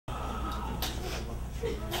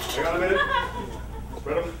Hang on a minute.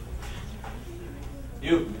 Spread them.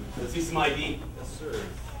 You, let's see some ID. Yes, sir.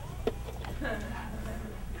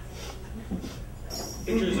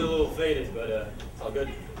 Picture's a little faded, but it's all good.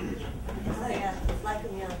 Oh yeah, like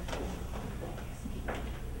him young.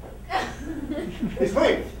 He's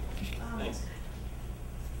clean. Thanks.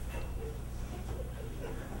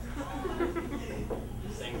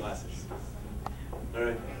 Same glasses. All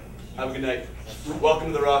right. Have a good night. Welcome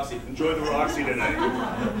to the Roxy. Enjoy the Roxy tonight.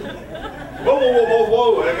 Whoa, whoa, whoa,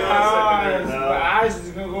 whoa, whoa. Hang on a second there. I was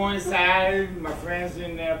just gonna go inside. My friends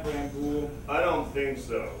in there playing pool. I don't think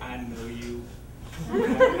so. I know you. I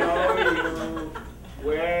know you.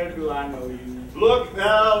 Where do I know you? Look,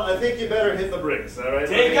 now, I think you better hit the bricks, all right?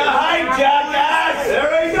 Take a hike, jackass!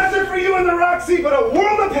 There ain't nothing for you in the Roxy but a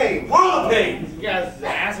world of pain. World of pain! You guys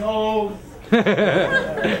assholes.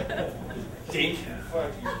 Dink.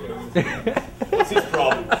 Fuck you, What's his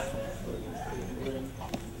problem?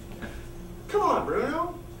 Come on,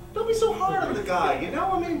 Bruno. Don't be so hard on the guy, you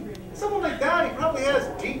know? I mean, someone like that, he probably has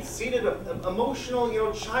deep-seated emotional,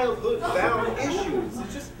 childhood-bound issues.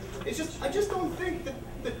 I just don't think that...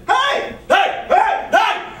 Hey! Hey! Hey!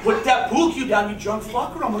 Hey! Put that pool cue down, you drunk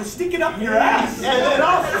fucker. I'm gonna stick it up your ass. And then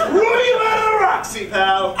I'll throw you out of the Roxy,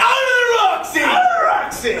 pal. Out of the Roxy! Out of the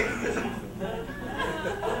Roxy!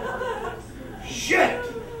 Shit!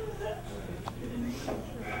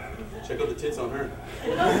 Check out the tits on her.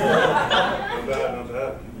 Not bad, not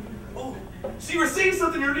bad. Oh, so you were saying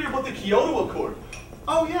something earlier about the Kyoto Accord.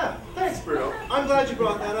 Oh, yeah. Thanks, Bruno. I'm glad you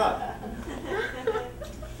brought that up.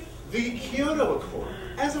 The Kyoto Accord.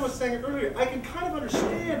 As I was saying earlier, I can kind of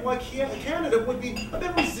understand why Canada would be a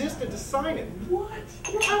bit resistant to sign it. What?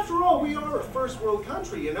 Well, after all, we are a first world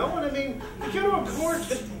country, you know? And I mean, the Kyoto Accord,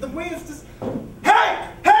 the way it's just... Hey!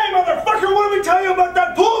 Hey, motherfucker, what did we tell you about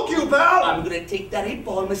that pool cue, pal? I'm gonna take that 8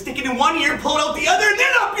 ball, I'm gonna stick it in one ear, pull it out the other, and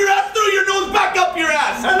then up your ass, through your nose, back up your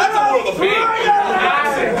ass. That's a world of pain.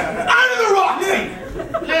 Out of the Roxy!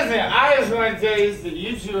 Listen, I just want to tell you that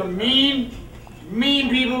you two are mean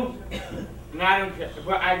people. And I don't care,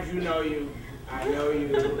 but I do know you. I know you.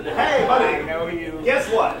 Hey, buddy. I know you. Guess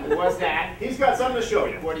what? What's that? He's got something to show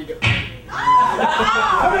you. What are you doing?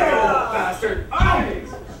 Come here, you little bastard. Eyes.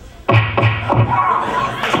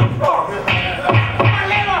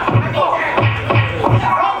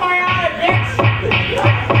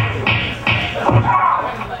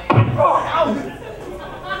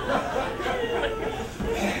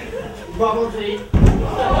 Bubble tea.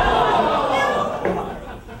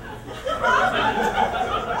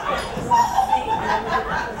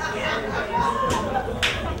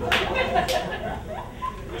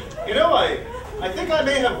 You know, I think I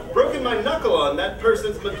may have broken my knuckle on that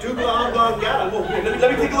person's medulla oblongata.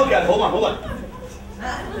 Let me take a look at it. Hold on.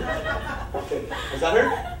 Okay. Was that her?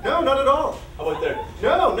 No, not at all. How about there?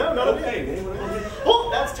 No, not at all. Okay. Oh,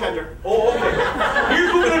 that's tender. Oh, okay.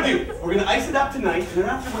 Here's what we're gonna do. We're gonna ice it up tonight, and then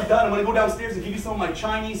after we're done, I'm gonna go downstairs and give you some of my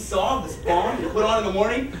Chinese saw, this bomb you put on in the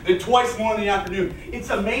morning, then twice more in the afternoon. It's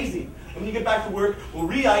amazing. When you get back to work, we'll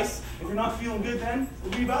re-ice. If you're not feeling good then,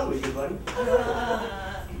 we'll reevaluate you, buddy.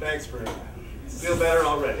 Thanks, Fred. Feel better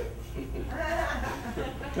already.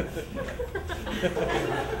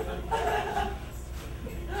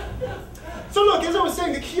 So look, as I was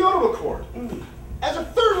saying, the Kyoto Accord. As a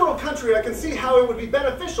third world country, I can see how it would be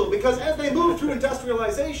beneficial because as they move through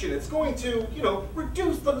industrialization, it's going to,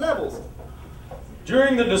 reduce the levels.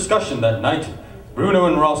 During the discussion that night, Bruno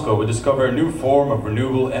and Roscoe would discover a new form of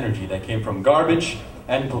renewable energy that came from garbage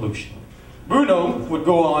and pollution. Bruno would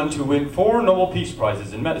go on to win 4 Nobel Peace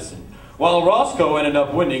Prizes in medicine, while Roscoe ended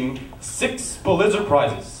up winning 6 Pulitzer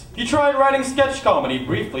Prizes. He tried writing sketch comedy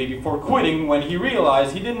briefly before quitting when he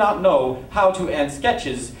realized he did not know how to end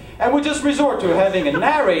sketches and would just resort to having a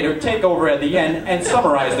narrator take over at the end and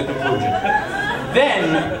summarize the conclusion.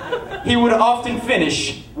 Then, he would often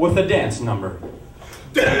finish with a dance number.